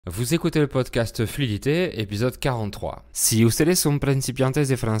Vous écoutez le podcast Fluidité, épisode 43. Si ustedes son principiantes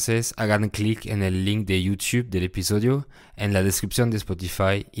de francés, hagan clic en el link de YouTube del episodio en la descripción de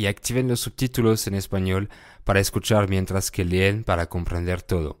Spotify y activen los subtítulos en español para escuchar mientras que leen para comprender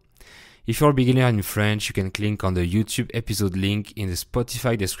todo. If you're a beginner in French, you can click on the YouTube episode link in the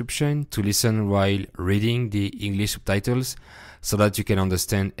Spotify description to listen while reading the English subtitles so that you can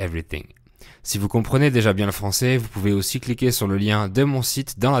understand everything. Si vous comprenez déjà bien le français, vous pouvez aussi cliquer sur le lien de mon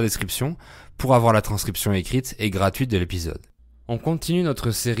site dans la description pour avoir la transcription écrite et gratuite de l'épisode. On continue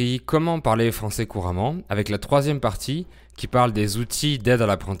notre série Comment parler français couramment avec la troisième partie qui parle des outils d'aide à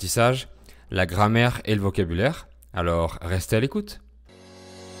l'apprentissage, la grammaire et le vocabulaire. Alors restez à l'écoute.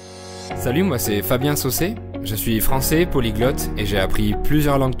 Salut, moi c'est Fabien Saucé, je suis français polyglotte et j'ai appris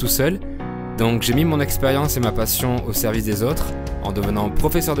plusieurs langues tout seul. Donc j'ai mis mon expérience et ma passion au service des autres en devenant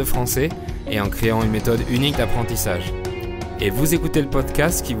professeur de français et en créant une méthode unique d'apprentissage. Et vous écoutez le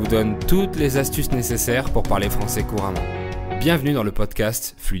podcast qui vous donne toutes les astuces nécessaires pour parler français couramment. Bienvenue dans le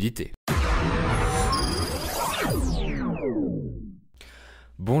podcast Fluidité.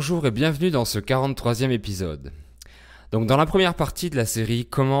 Bonjour et bienvenue dans ce 43e épisode. Donc dans la première partie de la série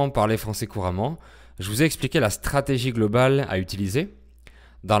Comment parler français couramment, je vous ai expliqué la stratégie globale à utiliser.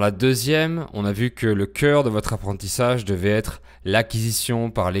 Dans la deuxième, on a vu que le cœur de votre apprentissage devait être l'acquisition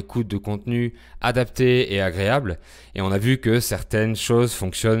par l'écoute de contenu adapté et agréable, et on a vu que certaines choses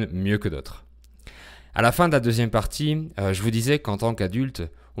fonctionnent mieux que d'autres. À la fin de la deuxième partie, je vous disais qu'en tant qu'adulte,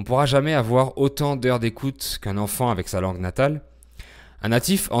 on ne pourra jamais avoir autant d'heures d'écoute qu'un enfant avec sa langue natale. Un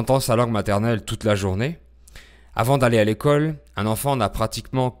natif entend sa langue maternelle toute la journée. Avant d'aller à l'école, un enfant n'a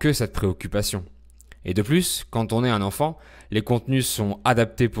pratiquement que cette préoccupation. Et de plus, quand on est un enfant, les contenus sont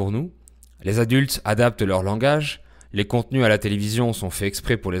adaptés pour nous. Les adultes adaptent leur langage. Les contenus à la télévision sont faits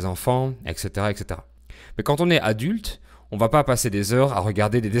exprès pour les enfants, etc., etc. Mais quand on est adulte, on ne va pas passer des heures à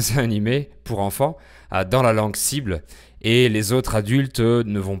regarder des dessins animés pour enfants dans la langue cible et les autres adultes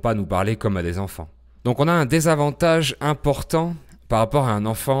ne vont pas nous parler comme à des enfants. Donc on a un désavantage important par rapport à un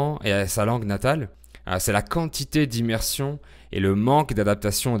enfant et à sa langue natale. C'est la quantité d'immersion et le manque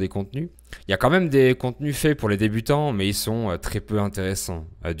d'adaptation des contenus. Il y a quand même des contenus faits pour les débutants, mais ils sont très peu intéressants.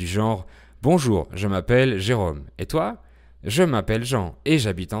 Du genre « Bonjour, je m'appelle Jérôme. Et toi ? Je m'appelle Jean et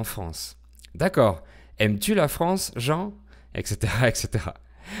j'habite en France. D'accord. Aimes-tu la France, Jean ?» etc., etc.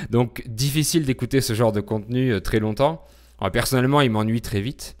 Donc, difficile d'écouter ce genre de contenu très longtemps. Personnellement, il m'ennuie très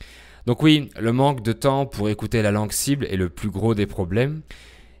vite. Donc oui, le manque de temps pour écouter la langue cible est le plus gros des problèmes.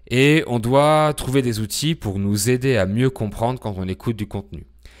 Et on doit trouver des outils pour nous aider à mieux comprendre quand on écoute du contenu.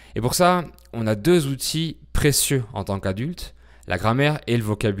 Et pour ça, on a deux outils précieux en tant qu'adulte, la grammaire et le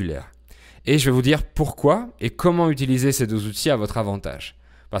vocabulaire. Et je vais vous dire pourquoi et comment utiliser ces deux outils à votre avantage,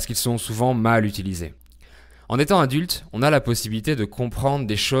 parce qu'ils sont souvent mal utilisés. En étant adulte, on a la possibilité de comprendre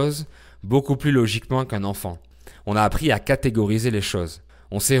des choses beaucoup plus logiquement qu'un enfant. On a appris à catégoriser les choses.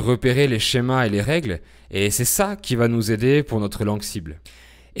 On sait repérer les schémas et les règles, et c'est ça qui va nous aider pour notre langue cible.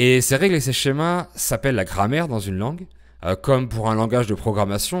 Et ces règles et ces schémas s'appellent la grammaire dans une langue, comme pour un langage de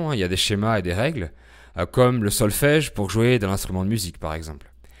programmation, il y a des schémas et des règles, comme le solfège pour jouer de l'instrument de musique par exemple.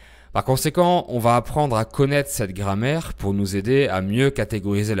 Par conséquent, on va apprendre à connaître cette grammaire pour nous aider à mieux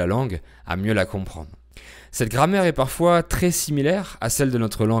catégoriser la langue, à mieux la comprendre. Cette grammaire est parfois très similaire à celle de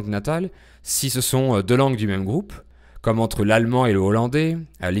notre langue natale si ce sont deux langues du même groupe, comme entre l'allemand et le hollandais,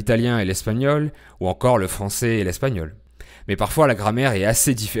 l'italien et l'espagnol, ou encore le français et l'espagnol. Mais parfois la grammaire est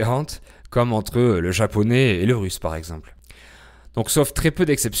assez différente, comme entre le japonais et le russe par exemple. Donc sauf très peu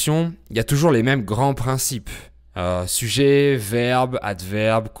d'exceptions, il y a toujours les mêmes grands principes. Sujet, verbe,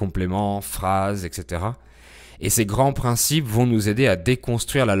 adverbe, complément, phrase, etc. Et ces grands principes vont nous aider à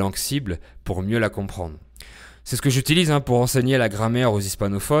déconstruire la langue cible pour mieux la comprendre. C'est ce que j'utilise pour enseigner la grammaire aux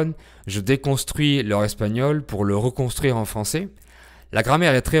hispanophones. Je déconstruis leur espagnol pour le reconstruire en français. La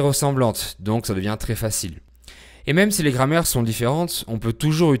grammaire est très ressemblante, donc ça devient très facile. Et même si les grammaires sont différentes, on peut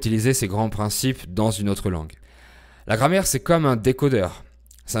toujours utiliser ces grands principes dans une autre langue. La grammaire, c'est comme un décodeur.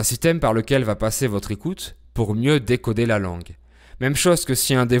 C'est un système par lequel va passer votre écoute pour mieux décoder la langue. Même chose que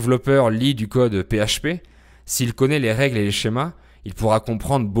si un développeur lit du code PHP, s'il connaît les règles et les schémas, il pourra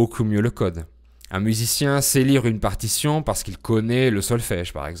comprendre beaucoup mieux le code. Un musicien sait lire une partition parce qu'il connaît le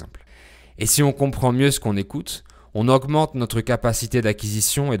solfège, par exemple. Et si on comprend mieux ce qu'on écoute, on augmente notre capacité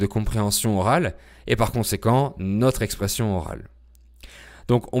d'acquisition et de compréhension orale, et par conséquent, notre expression orale.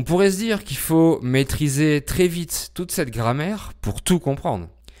 Donc on pourrait se dire qu'il faut maîtriser très vite toute cette grammaire pour tout comprendre.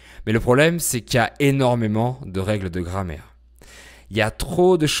 Mais le problème, c'est qu'il y a énormément de règles de grammaire. Il y a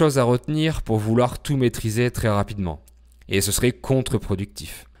trop de choses à retenir pour vouloir tout maîtriser très rapidement. Et ce serait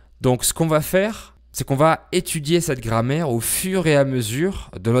contre-productif. Donc ce qu'on va faire c'est qu'on va étudier cette grammaire au fur et à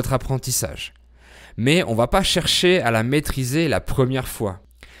mesure de notre apprentissage. Mais on ne va pas chercher à la maîtriser la première fois.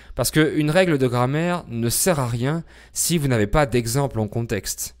 Parce qu'une règle de grammaire ne sert à rien si vous n'avez pas d'exemple en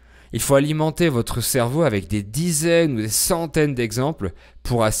contexte. Il faut alimenter votre cerveau avec des dizaines ou des centaines d'exemples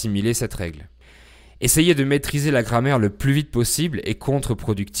pour assimiler cette règle. Essayer de maîtriser la grammaire le plus vite possible est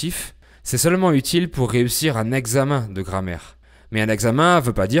contre-productif. C'est seulement utile pour réussir un examen de grammaire. Mais un examen ne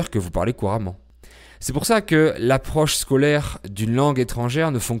veut pas dire que vous parlez couramment. C'est pour ça que l'approche scolaire d'une langue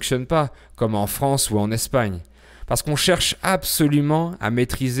étrangère ne fonctionne pas comme en France ou en Espagne. Parce qu'on cherche absolument à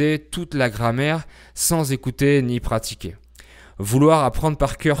maîtriser toute la grammaire sans écouter ni pratiquer. Vouloir apprendre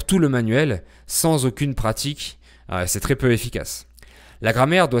par cœur tout le manuel sans aucune pratique, c'est très peu efficace. La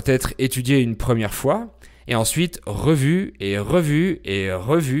grammaire doit être étudiée une première fois et ensuite revue et revue et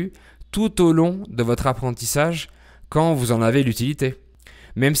revue tout au long de votre apprentissage quand vous en avez l'utilité.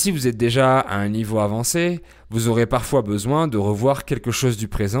 Même si vous êtes déjà à un niveau avancé, vous aurez parfois besoin de revoir quelque chose du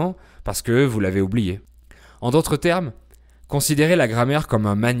présent parce que vous l'avez oublié. En d'autres termes, considérez la grammaire comme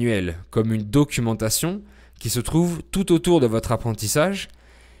un manuel, comme une documentation qui se trouve tout autour de votre apprentissage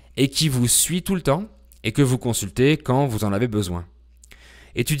et qui vous suit tout le temps et que vous consultez quand vous en avez besoin.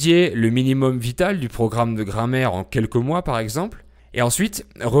 Étudiez le minimum vital du programme de grammaire en quelques mois par exemple, et ensuite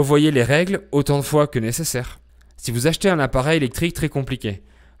revoyez les règles autant de fois que nécessaire. Si vous achetez un appareil électrique très compliqué,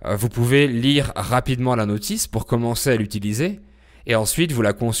 vous pouvez lire rapidement la notice pour commencer à l'utiliser et ensuite vous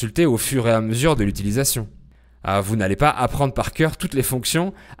la consultez au fur et à mesure de l'utilisation. Vous n'allez pas apprendre par cœur toutes les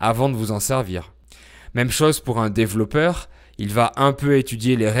fonctions avant de vous en servir. Même chose pour un développeur, il va un peu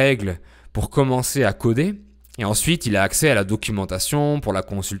étudier les règles pour commencer à coder et ensuite il a accès à la documentation pour la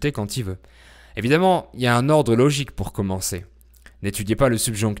consulter quand il veut. Évidemment, il y a un ordre logique pour commencer. N'étudiez pas le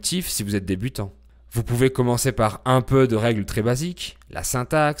subjonctif si vous êtes débutant. Vous pouvez commencer par un peu de règles très basiques, la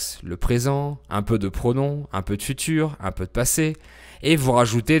syntaxe, le présent, un peu de pronoms, un peu de futur, un peu de passé, et vous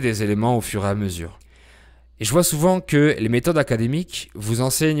rajoutez des éléments au fur et à mesure. Et je vois souvent que les méthodes académiques vous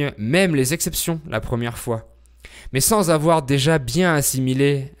enseignent même les exceptions la première fois. Mais sans avoir déjà bien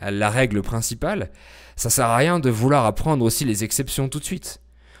assimilé la règle principale, ça sert à rien de vouloir apprendre aussi les exceptions tout de suite.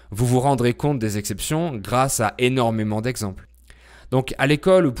 Vous vous rendrez compte des exceptions grâce à énormément d'exemples. Donc à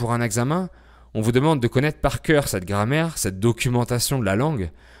l'école ou pour un examen, on vous demande de connaître par cœur cette grammaire, cette documentation de la langue,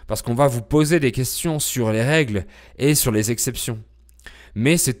 parce qu'on va vous poser des questions sur les règles et sur les exceptions.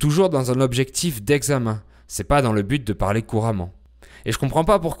 Mais c'est toujours dans un objectif d'examen, c'est pas dans le but de parler couramment. Et je comprends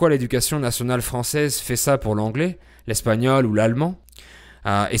pas pourquoi l'éducation nationale française fait ça pour l'anglais, l'espagnol ou l'allemand.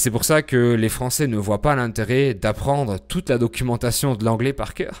 Et c'est pour ça que les Français ne voient pas l'intérêt d'apprendre toute la documentation de l'anglais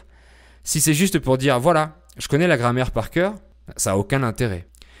par cœur. Si c'est juste pour dire, voilà, je connais la grammaire par cœur, ça n'a aucun intérêt.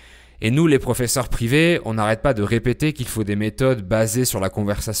 Et nous, les professeurs privés, on n'arrête pas de répéter qu'il faut des méthodes basées sur la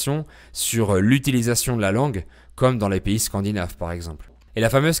conversation, sur l'utilisation de la langue, comme dans les pays scandinaves par exemple. Et la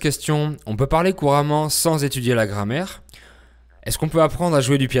fameuse question, on peut parler couramment sans étudier la grammaire? Est-ce qu'on peut apprendre à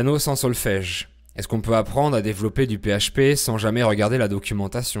jouer du piano sans solfège? Est-ce qu'on peut apprendre à développer du PHP sans jamais regarder la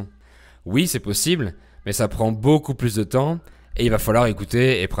documentation? Oui, c'est possible, mais ça prend beaucoup plus de temps et il va falloir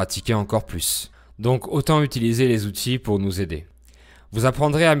écouter et pratiquer encore plus. Donc autant utiliser les outils pour nous aider. Vous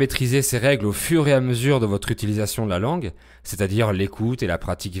apprendrez à maîtriser ces règles au fur et à mesure de votre utilisation de la langue, c'est-à-dire l'écoute et la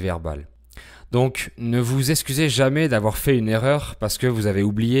pratique verbale. Donc, ne vous excusez jamais d'avoir fait une erreur parce que vous avez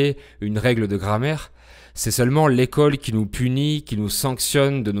oublié une règle de grammaire. C'est seulement l'école qui nous punit, qui nous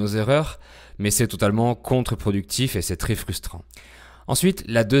sanctionne de nos erreurs, mais c'est totalement contre-productif et c'est très frustrant. Ensuite,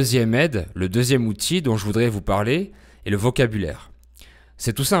 la deuxième aide, le deuxième outil dont je voudrais vous parler, est le vocabulaire.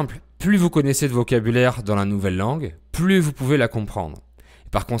 C'est tout simple. Plus vous connaissez de vocabulaire dans la nouvelle langue, plus vous pouvez la comprendre. Et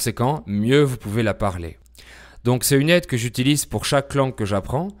par conséquent, mieux vous pouvez la parler. Donc c'est une aide que j'utilise pour chaque langue que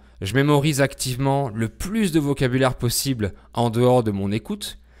j'apprends. Je mémorise activement le plus de vocabulaire possible en dehors de mon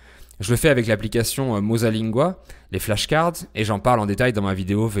écoute. Je le fais avec l'application Mosalingua, les flashcards, et j'en parle en détail dans ma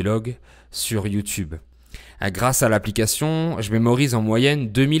vidéo vlog sur YouTube. Grâce à l'application, je mémorise en moyenne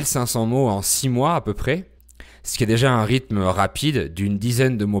 2500 mots en 6 mois à peu près, ce qui est déjà un rythme rapide d'une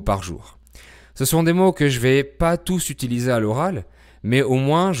dizaine de mots par jour. Ce sont des mots que je vais pas tous utiliser à l'oral, mais au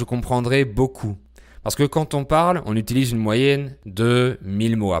moins je comprendrai beaucoup. Parce que quand on parle, on utilise une moyenne de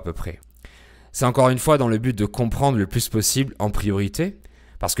 1000 mots à peu près. C'est encore une fois dans le but de comprendre le plus possible en priorité,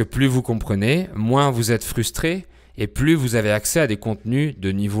 parce que plus vous comprenez, moins vous êtes frustré et plus vous avez accès à des contenus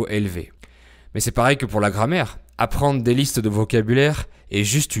de niveau élevé. Mais c'est pareil que pour la grammaire. Apprendre des listes de vocabulaire est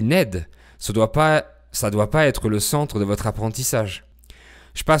juste une aide. Ça doit pas être le centre de votre apprentissage.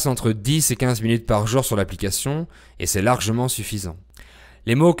 Je passe entre 10 et 15 minutes par jour sur l'application et c'est largement suffisant.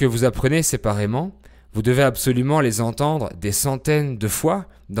 Les mots que vous apprenez séparément, Vous devez absolument les entendre des centaines de fois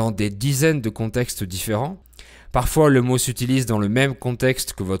dans des dizaines de contextes différents. Parfois, le mot s'utilise dans le même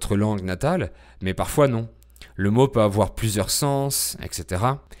contexte que votre langue natale, mais parfois non. Le mot peut avoir plusieurs sens, etc.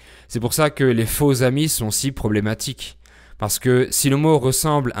 C'est pour ça que les faux amis sont si problématiques. Parce que si le mot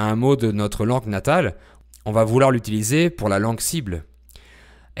ressemble à un mot de notre langue natale, on va vouloir l'utiliser pour la langue cible.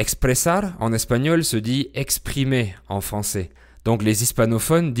 Expresar en espagnol se dit exprimer en français. Donc les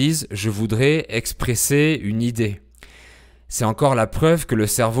hispanophones disent « je voudrais expresser une idée ». C'est encore la preuve que le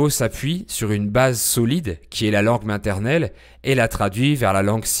cerveau s'appuie sur une base solide qui est la langue maternelle et la traduit vers la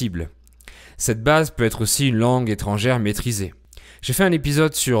langue cible. Cette base peut être aussi une langue étrangère maîtrisée. J'ai fait un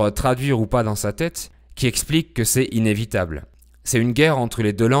épisode sur traduire ou pas dans sa tête qui explique que c'est inévitable. C'est une guerre entre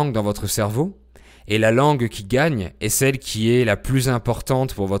les deux langues dans votre cerveau et la langue qui gagne est celle qui est la plus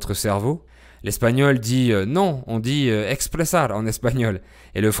importante pour votre cerveau. L'espagnol dit non, on dit expresar en espagnol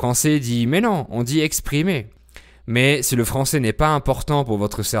et le français dit mais non, on dit exprimer. Mais si le français n'est pas important pour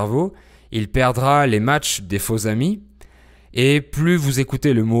votre cerveau, il perdra les matchs des faux amis. Et plus vous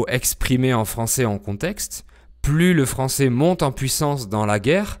écoutez le mot exprimer en français en contexte, plus le français monte en puissance dans la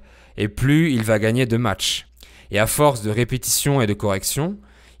guerre et plus il va gagner de matchs. Et à force de répétition et de correction,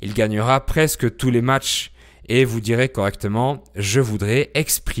 il gagnera presque tous les matchs et vous direz correctement « je voudrais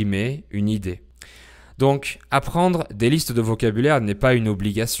exprimer une idée ». Donc, apprendre des listes de vocabulaire n'est pas une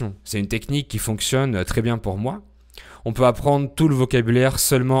obligation. C'est une technique qui fonctionne très bien pour moi. On peut apprendre tout le vocabulaire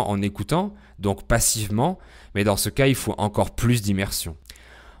seulement en écoutant, donc passivement, mais dans ce cas, il faut encore plus d'immersion.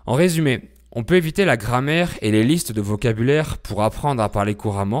 En résumé, on peut éviter la grammaire et les listes de vocabulaire pour apprendre à parler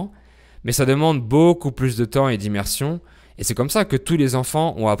couramment, mais ça demande beaucoup plus de temps et d'immersion, et c'est comme ça que tous les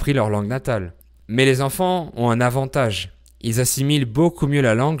enfants ont appris leur langue natale. Mais les enfants ont un avantage. Ils assimilent beaucoup mieux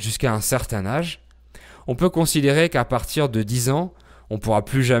la langue jusqu'à un certain âge. On peut considérer qu'à partir de 10 ans, on ne pourra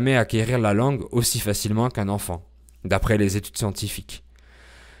plus jamais acquérir la langue aussi facilement qu'un enfant, d'après les études scientifiques.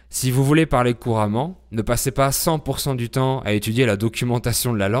 Si vous voulez parler couramment, ne passez pas 100% du temps à étudier la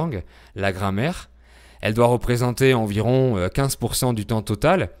documentation de la langue, la grammaire. Elle doit représenter environ 15% du temps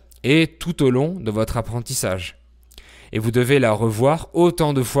total et tout au long de votre apprentissage. Et vous devez la revoir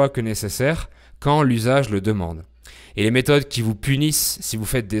autant de fois que nécessaire quand l'usage le demande. Et les méthodes qui vous punissent si vous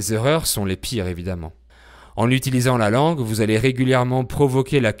faites des erreurs sont les pires évidemment. En utilisant la langue, vous allez régulièrement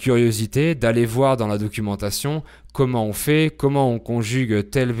provoquer la curiosité d'aller voir dans la documentation comment on fait, comment on conjugue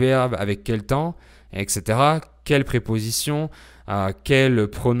tel verbe avec quel temps, etc. Quelle préposition, quel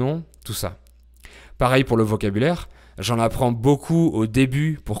pronom, tout ça. Pareil pour le vocabulaire, j'en apprends beaucoup au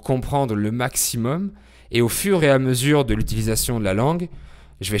début pour comprendre le maximum et au fur et à mesure de l'utilisation de la langue,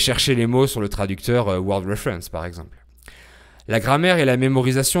 je vais chercher les mots sur le traducteur Word Reference par exemple. La grammaire et la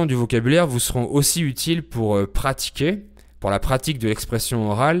mémorisation du vocabulaire vous seront aussi utiles pour pratiquer, pour la pratique de l'expression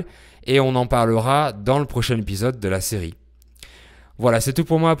orale, et on en parlera dans le prochain épisode de la série. Voilà, c'est tout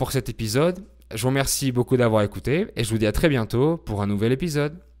pour moi pour cet épisode. Je vous remercie beaucoup d'avoir écouté, et je vous dis à très bientôt pour un nouvel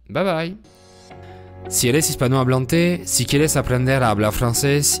épisode. Bye bye! Si eres hispanohablante, si quieres aprender a hablar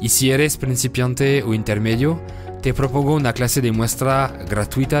francés, y si eres principiante o intermedio, te propongo una clase de muestra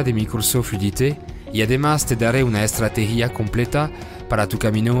gratuita de mi curso Fluidité, y además te daré una estrategia completa para tu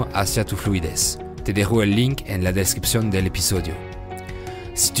camino hacia tu fluidez. Te dejo el link en la descripción del episodio.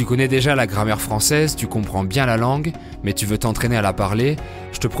 Si tu connais déjà la grammaire française, tu comprends bien la langue, mais tu veux t'entraîner à la parler,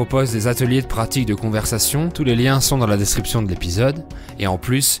 je te propose des ateliers de pratique de conversation, tous les liens sont dans la description de l'épisode, et en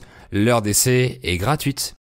plus, l'heure d'essai est gratuite.